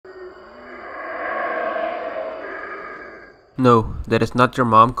No, that is not your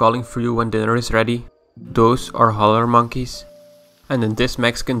mom calling for you when dinner is ready. Those are holler monkeys. And in this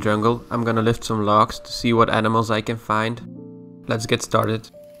Mexican jungle, I'm gonna lift some logs to see what animals I can find. Let's get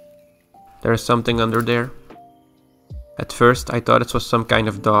started. There is something under there. At first I thought it was some kind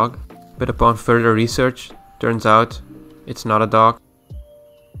of dog, but upon further research, turns out it's not a dog.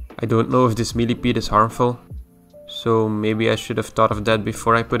 I don't know if this millipede is harmful, so maybe I should have thought of that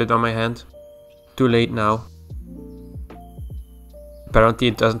before I put it on my hand. Too late now. Apparently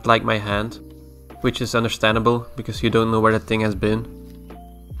it doesn't like my hand, which is understandable because you don't know where that thing has been.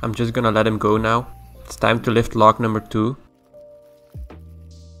 I'm just gonna let him go now. It's time to lift log number 2.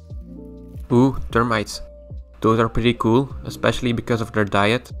 Ooh, termites. Those are pretty cool, especially because of their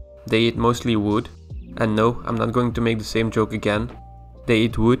diet. They eat mostly wood. And no, I'm not going to make the same joke again. They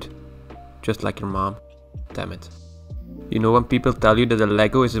eat wood, just like your mom. Damn it. You know when people tell you that a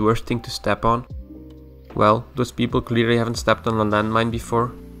Lego is the worst thing to step on? Well, those people clearly haven't stepped on a landmine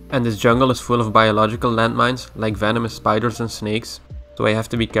before. And this jungle is full of biological landmines, like venomous spiders and snakes, so I have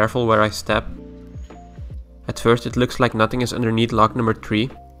to be careful where I step. At first it looks like nothing is underneath log number 3.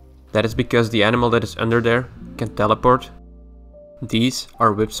 That is because the animal that is under there can teleport. These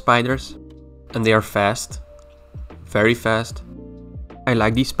are whip spiders, and they are fast. Very fast. I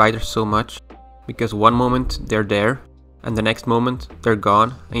like these spiders so much, because one moment they're there, and the next moment they're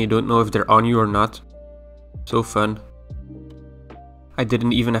gone, and you don't know if they're on you or not. So fun. I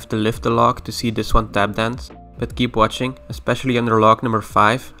didn't even have to lift the log to see this one tap dance, but keep watching, especially under log number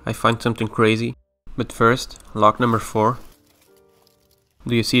 5, I find something crazy. But first, log number 4.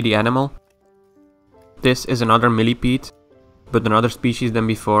 Do you see the animal? This is another millipede, but another species than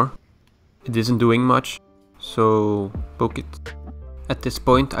before. It isn't doing much, so poke it. At this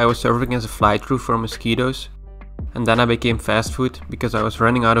point I was serving as a fly-through for mosquitoes, and then I became fast food because I was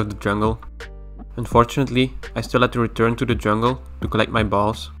running out of the jungle. Unfortunately, I still had to return to the jungle to collect my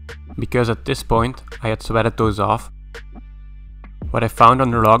balls, because at this point I had sweated those off. What I found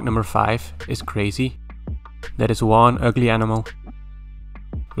under log number 5 is crazy. That is one ugly animal.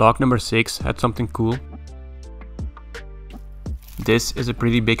 Log number 6 had something cool. This is a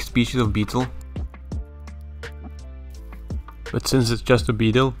pretty big species of beetle. But since it's just a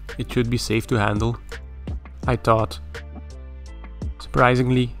beetle, it should be safe to handle, I thought.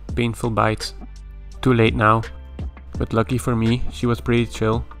 Surprisingly, painful bites. Too late now, but lucky for me, she was pretty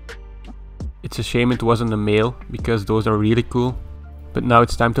chill. It's a shame it wasn't a male, because those are really cool. But now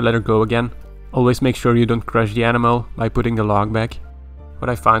it's time to let her go again. Always make sure you don't crush the animal by putting the log back.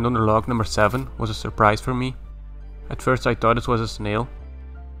 What I found under log number 7 was a surprise for me. At first I thought it was a snail,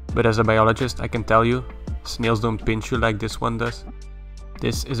 but as a biologist I can tell you, snails don't pinch you like this one does.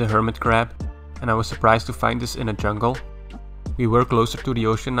 This is a hermit crab, and I was surprised to find this in a jungle. We were closer to the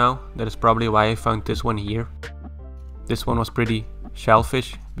ocean now, that is probably why I found this one here. This one was pretty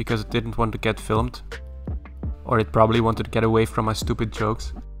shellfish, because it didn't want to get filmed. Or it probably wanted to get away from my stupid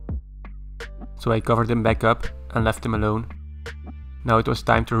jokes. So I covered him back up and left him alone. Now it was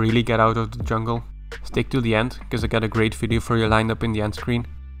time to really get out of the jungle. Stick to the end, because I got a great video for you lined up in the end screen.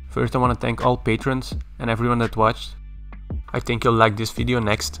 First I want to thank all patrons and everyone that watched. I think you'll like this video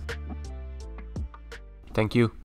next. Thank you.